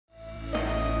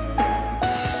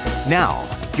Now,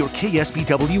 your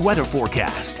KSBW weather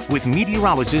forecast with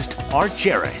meteorologist Art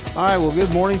Jarrett. All right, well,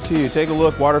 good morning to you. Take a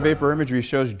look. Water vapor imagery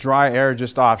shows dry air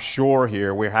just offshore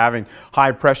here. We're having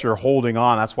high pressure holding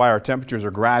on. That's why our temperatures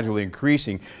are gradually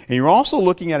increasing. And you're also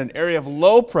looking at an area of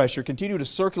low pressure continue to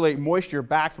circulate moisture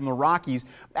back from the Rockies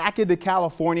back into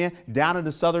California, down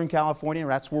into Southern California.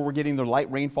 That's where we're getting the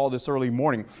light rainfall this early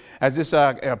morning. As this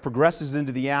progresses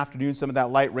into the afternoon, some of that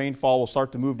light rainfall will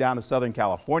start to move down to Southern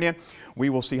California. We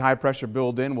will see high pressure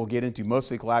build in. We'll get into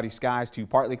mostly cloudy skies to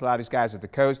partly cloudy skies at the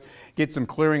coast. Get some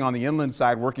clearing on the inland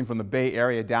side, working from the Bay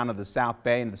Area down to the South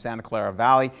Bay into the Santa Clara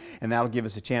Valley, and that'll give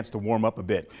us a chance to warm up a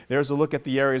bit. There's a look at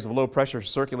the areas of low pressure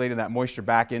circulating that moisture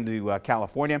back into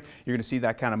California. You're going to see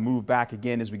that kind of move back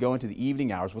again as we go into the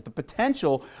evening hours, with the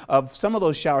potential of some of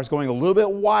those showers going a little bit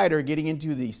wider, getting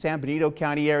into the San Benito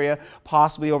County area,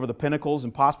 possibly over the Pinnacles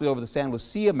and possibly over the San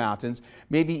Lucia Mountains,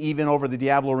 maybe even over the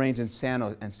Diablo Range and San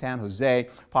Jose,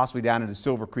 possibly down into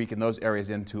Silver Creek and those areas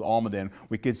into Almaden.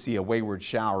 We could see a wayward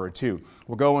shower or two.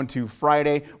 We'll go into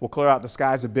Friday. We'll clear out the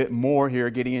skies a bit more here,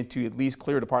 getting into at least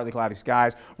clear to partly cloudy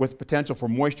skies with potential for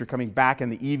moisture coming back in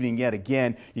the evening yet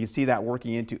again. You can see that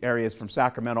working into areas from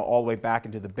Sacramento all the way back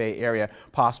into the Bay Area,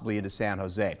 possibly into San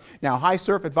Jose. Now, high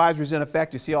surf advisories in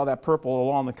effect. You see all that purple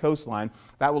along the coastline.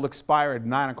 That will expire at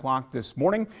 9 o'clock this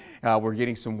morning. We're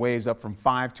getting some waves up from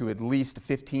 5 to at least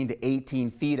 15 to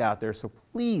 18 feet out there, so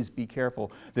please be careful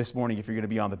this morning if you're going to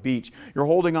be on the beach. You're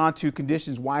holding on to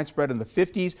conditions widespread in the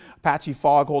 50s, patchy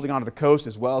fog holding on to the coast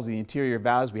as well as the interior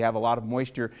valleys. We have a lot of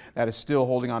moisture that is still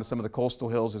holding on to some of the coastal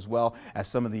hills as well as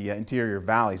some of the interior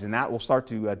valleys, and that will start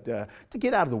to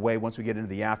get out of the way once we get into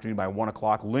the afternoon by 1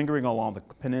 o'clock, lingering along the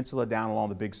peninsula down along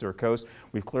the Big Sur coast.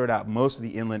 We've cleared out most of the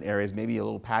inland areas, maybe a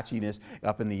little patchiness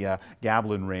up in the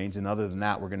Gavilan Range, and other than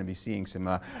that, we're going to be seeing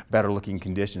some better looking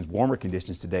conditions, warmer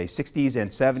conditions today. 60s and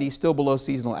 70s, still below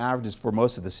seasonal averages for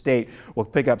most of the state. We'll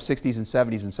pick up 60s and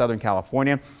 70s in Southern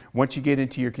California. Once you get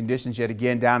into your conditions yet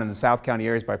again down in the South County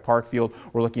areas by Parkfield,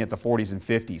 we're looking at the 40s and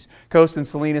 50s. Coast and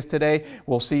Salinas today,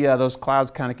 we'll see those clouds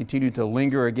kind of continue to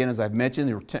linger again, as I've mentioned.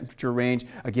 The temperature range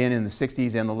again in the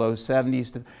 60s and the low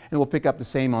 70s, and we'll pick up the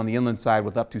same on the inland side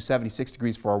with up to 76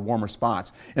 degrees for our warmer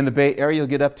spots. In the Bay Area, you'll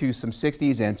get up to some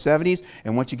 60s and 70s,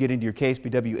 and once you get into your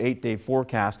KSBW 8-day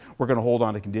forecast, we're going to hold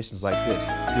on to conditions like this.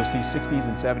 You'll see 60s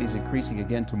and 70s increasing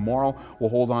again tomorrow. We'll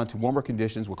hold on to warmer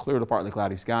conditions. We'll clear to partly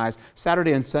cloudy skies.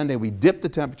 Saturday and Sunday, we dip the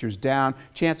temperatures down.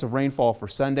 Chance of rainfall for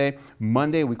Sunday.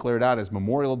 Monday, we clear it out as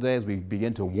Memorial Day as we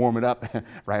begin to warm it up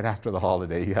right after the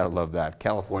holiday. You gotta love that.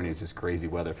 California is just crazy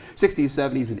weather. 60s,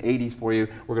 70s, and 80s for you.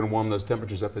 We're going to warm those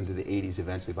temperatures up into the 80s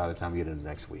eventually by the time we get into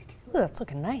next week. Ooh, that's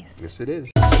looking nice. Yes, it is.